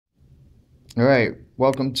All right,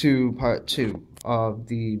 welcome to part 2 of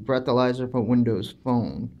the Breathalyzer for Windows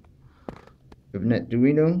Phone. We have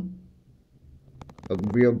Netduino, a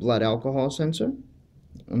real blood alcohol sensor,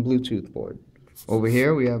 and Bluetooth board. Over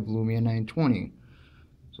here we have Lumia 920.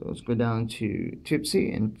 So let's go down to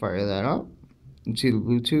Tipsy and fire that up. You can see the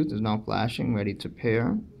Bluetooth is now flashing, ready to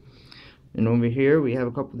pair. And over here we have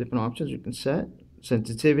a couple different options you can set.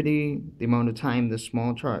 Sensitivity, the amount of time the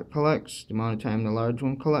small chart collects, the amount of time the large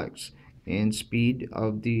one collects, and speed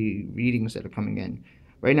of the readings that are coming in.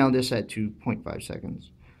 Right now they're set to 0.5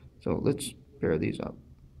 seconds. So let's pair these up.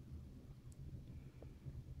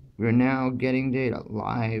 We're now getting data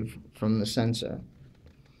live from the sensor.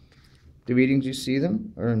 The readings you see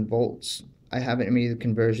them are in volts. I haven't made the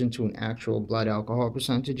conversion to an actual blood alcohol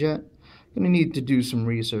percentage yet. I'm going to need to do some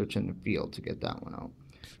research in the field to get that one out.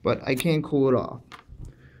 But I can cool it off.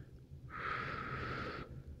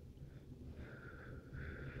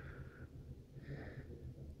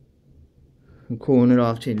 And cooling it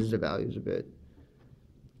off changes the values a bit.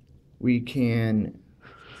 We can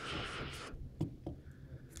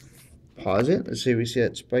pause it. Let's say we see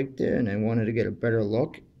that spike there, and I wanted to get a better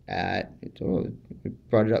look at it. Oh, we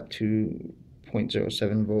brought it up to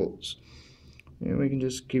 0.07 volts. And we can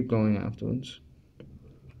just keep going afterwards.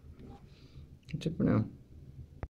 That's it for now.